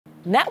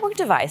Network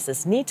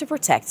devices need to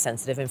protect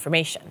sensitive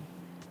information,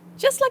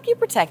 just like you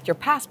protect your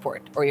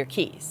passport or your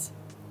keys.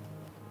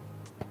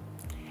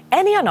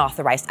 Any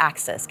unauthorized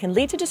access can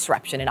lead to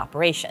disruption in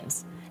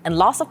operations and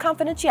loss of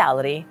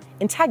confidentiality,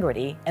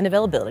 integrity, and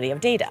availability of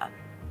data.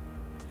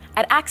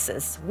 At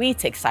Axis, we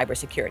take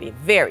cybersecurity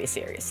very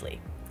seriously.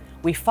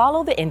 We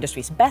follow the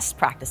industry's best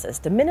practices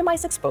to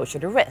minimize exposure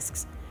to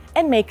risks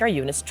and make our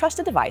units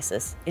trusted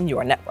devices in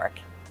your network.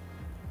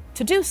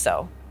 To do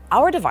so,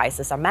 our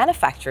devices are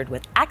manufactured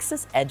with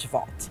Axis Edge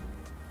Vault.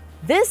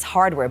 This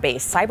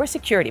hardware-based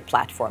cybersecurity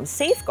platform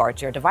safeguards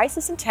your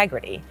device's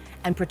integrity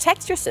and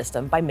protects your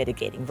system by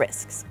mitigating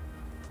risks.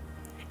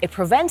 It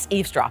prevents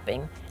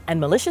eavesdropping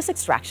and malicious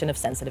extraction of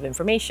sensitive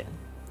information.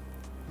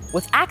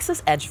 With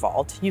Axis Edge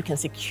Vault, you can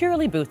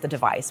securely boot the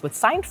device with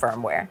signed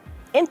firmware,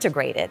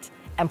 integrate it,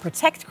 and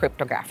protect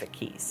cryptographic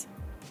keys.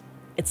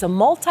 It's a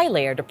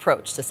multi-layered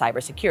approach to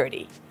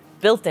cybersecurity,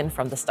 built in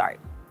from the start.